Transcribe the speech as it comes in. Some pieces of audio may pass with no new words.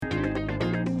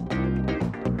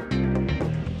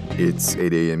It's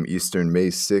 8 a.m. Eastern, May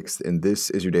 6th, and this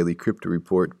is your daily crypto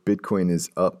report. Bitcoin is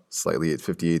up slightly at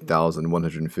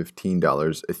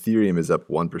 $58,115. Ethereum is up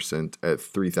 1% at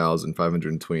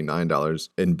 $3,529.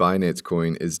 And Binance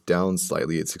Coin is down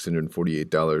slightly at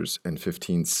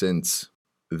 $648.15.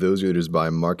 Those leaders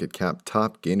by market cap.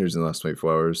 Top gainers in the last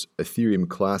 24 hours. Ethereum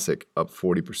Classic up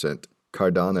 40%.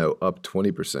 Cardano up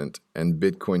 20%. And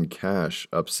Bitcoin Cash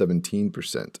up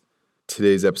 17%.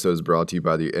 Today's episode is brought to you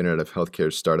by the Internet of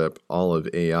Healthcare startup Olive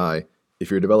AI. If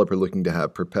you're a developer looking to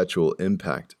have perpetual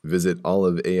impact, visit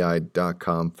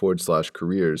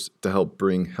oliveai.com/careers to help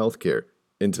bring healthcare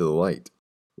into the light.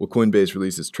 Well, Coinbase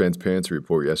released its transparency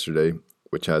report yesterday,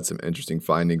 which had some interesting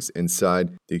findings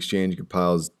inside. The exchange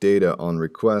compiles data on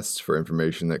requests for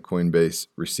information that Coinbase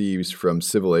receives from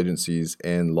civil agencies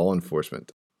and law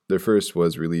enforcement. Their first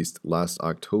was released last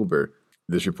October.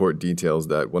 This report details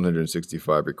that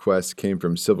 165 requests came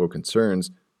from civil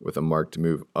concerns, with a marked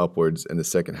move upwards in the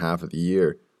second half of the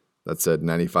year. That said,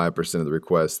 95% of the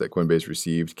requests that Coinbase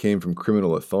received came from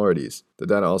criminal authorities. The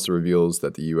data also reveals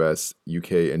that the US,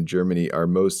 UK, and Germany are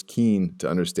most keen to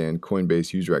understand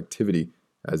Coinbase user activity,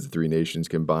 as the three nations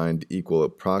combined equal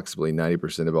approximately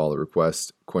 90% of all the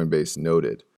requests, Coinbase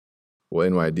noted. Well,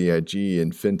 NYDIG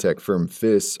and fintech firm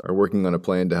FIS are working on a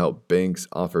plan to help banks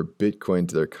offer Bitcoin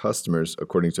to their customers.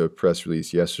 According to a press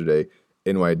release yesterday,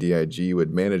 NYDIG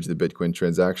would manage the Bitcoin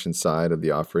transaction side of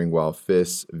the offering, while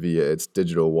FIS, via its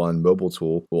Digital One mobile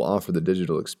tool, will offer the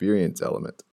digital experience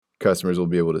element. Customers will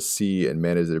be able to see and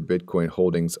manage their Bitcoin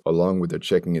holdings along with their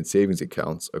checking and savings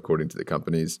accounts, according to the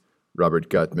companies. Robert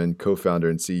Gutman, co-founder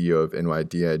and CEO of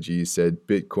NYDIG, said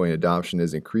Bitcoin adoption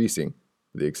is increasing.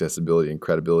 The accessibility and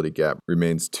credibility gap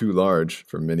remains too large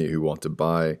for many who want to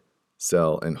buy,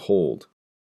 sell, and hold.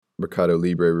 Mercado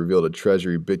Libre revealed a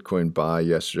treasury Bitcoin buy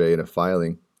yesterday in a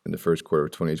filing. In the first quarter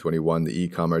of 2021, the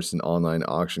e-commerce and online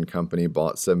auction company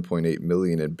bought $7.8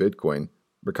 million in Bitcoin.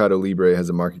 Mercado Libre has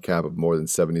a market cap of more than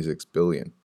 $76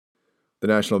 billion. The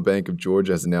National Bank of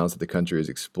Georgia has announced that the country is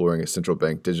exploring a central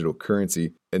bank digital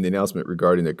currency. In the announcement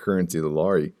regarding the currency of the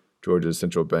lari, Georgia's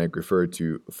central bank referred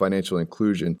to financial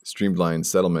inclusion, streamlined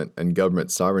settlement, and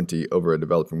government sovereignty over a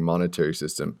developing monetary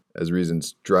system as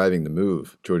reasons driving the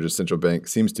move. Georgia's central bank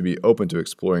seems to be open to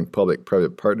exploring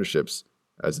public-private partnerships,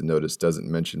 as the notice doesn't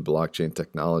mention blockchain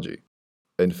technology.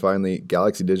 And finally,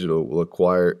 Galaxy Digital will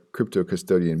acquire crypto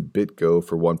custodian BitGo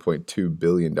for $1.2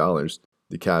 billion.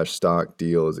 The cash stock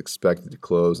deal is expected to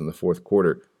close in the fourth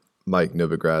quarter. Mike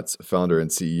Novogratz, founder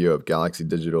and CEO of Galaxy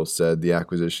Digital, said the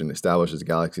acquisition establishes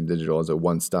Galaxy Digital as a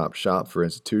one-stop shop for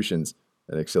institutions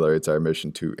and accelerates our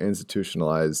mission to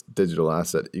institutionalize digital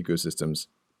asset ecosystems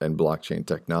and blockchain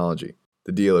technology.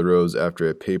 The deal arose after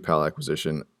a PayPal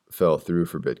acquisition fell through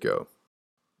for BitGo.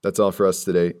 That's all for us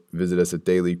today. Visit us at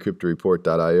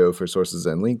dailycryptoreport.io for sources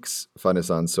and links. Find us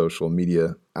on social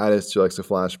media. Add us to your Alexa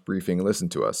Flash briefing and listen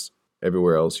to us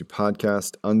everywhere else you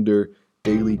podcast under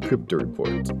Daily Crypto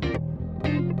Report.